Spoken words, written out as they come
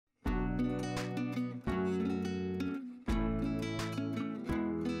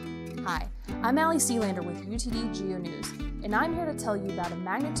Hi, I'm Sealander with UTD Geo News, and I'm here to tell you about a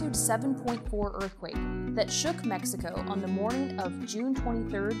magnitude 7.4 earthquake that shook Mexico on the morning of June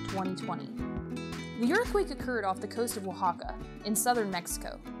 23, 2020. The earthquake occurred off the coast of Oaxaca, in southern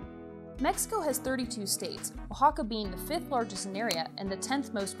Mexico. Mexico has 32 states, Oaxaca being the 5th largest in area and the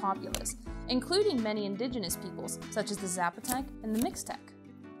 10th most populous, including many indigenous peoples such as the Zapotec and the Mixtec.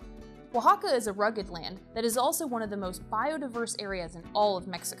 Oaxaca is a rugged land that is also one of the most biodiverse areas in all of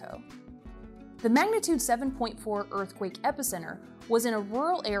Mexico. The magnitude 7.4 earthquake epicenter was in a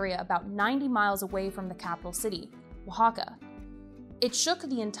rural area about 90 miles away from the capital city, Oaxaca. It shook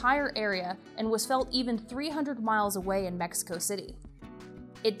the entire area and was felt even 300 miles away in Mexico City.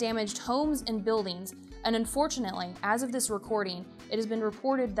 It damaged homes and buildings, and unfortunately, as of this recording, it has been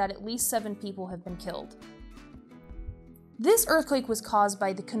reported that at least 7 people have been killed. This earthquake was caused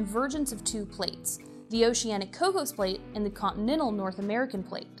by the convergence of 2 plates, the oceanic Cocos Plate and the continental North American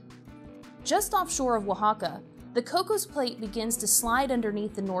Plate. Just offshore of Oaxaca, the Cocos Plate begins to slide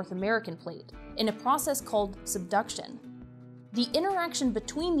underneath the North American Plate in a process called subduction. The interaction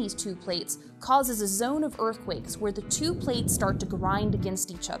between these 2 plates causes a zone of earthquakes where the 2 plates start to grind against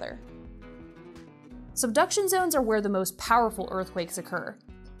each other. Subduction zones are where the most powerful earthquakes occur,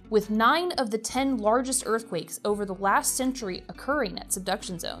 with 9 of the 10 largest earthquakes over the last century occurring at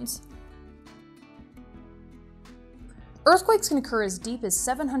subduction zones. Earthquakes can occur as deep as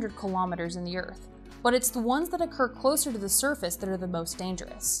 700 kilometers in the Earth, but it's the ones that occur closer to the surface that are the most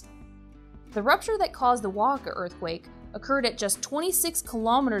dangerous. The rupture that caused the Oaxaca earthquake occurred at just 26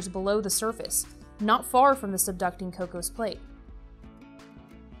 kilometers below the surface, not far from the subducting Cocos Plate.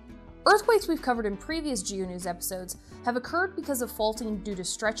 Earthquakes we've covered in previous GeoNews episodes have occurred because of faulting due to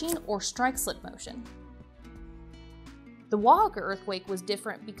stretching or strike-slip motion. The Oaxaca earthquake was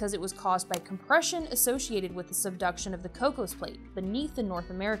different because it was caused by compression associated with the subduction of the Cocos Plate beneath the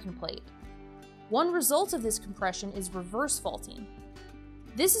North American Plate. One result of this compression is reverse faulting.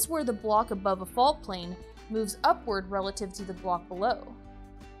 This is where the block above a fault plane moves upward relative to the block below.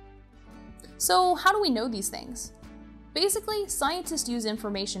 So how do we know these things? Basically, scientists use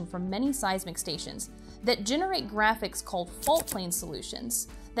information from many seismic stations that generate graphics called fault plane solutions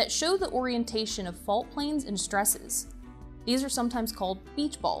that show the orientation of fault planes and stresses. These are sometimes called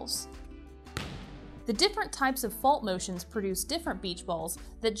beach balls. The different types of fault motions produce different beach balls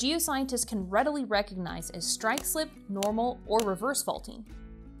that geoscientists can readily recognize as strike-slip, normal, or reverse faulting.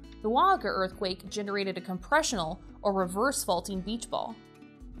 The Oaxaca earthquake generated a compressional or reverse faulting beach ball.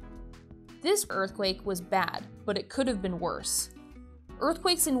 This earthquake was bad, but it could have been worse.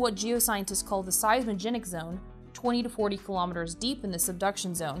 Earthquakes in what geoscientists call the seismogenic zone, 20 to 40 kilometers deep in the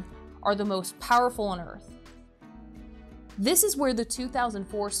subduction zone, are the most powerful on Earth. This is where the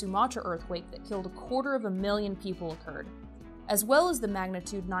 2004 Sumatra earthquake that killed 250,000 people occurred, as well as the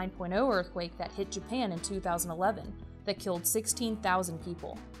magnitude 9.0 earthquake that hit Japan in 2011 that killed 16,000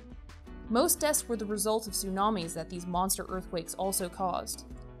 people. Most deaths were the result of tsunamis that these monster earthquakes also caused.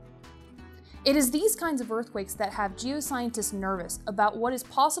 It is these kinds of earthquakes that have geoscientists nervous about what is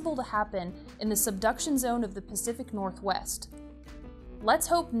possible to happen in the subduction zone of the Pacific Northwest. Let's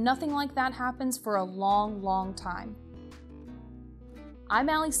hope nothing like that happens for a long, long time. I'm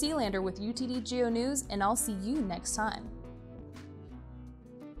Sealander with UTD Geo News, and I'll see you next time.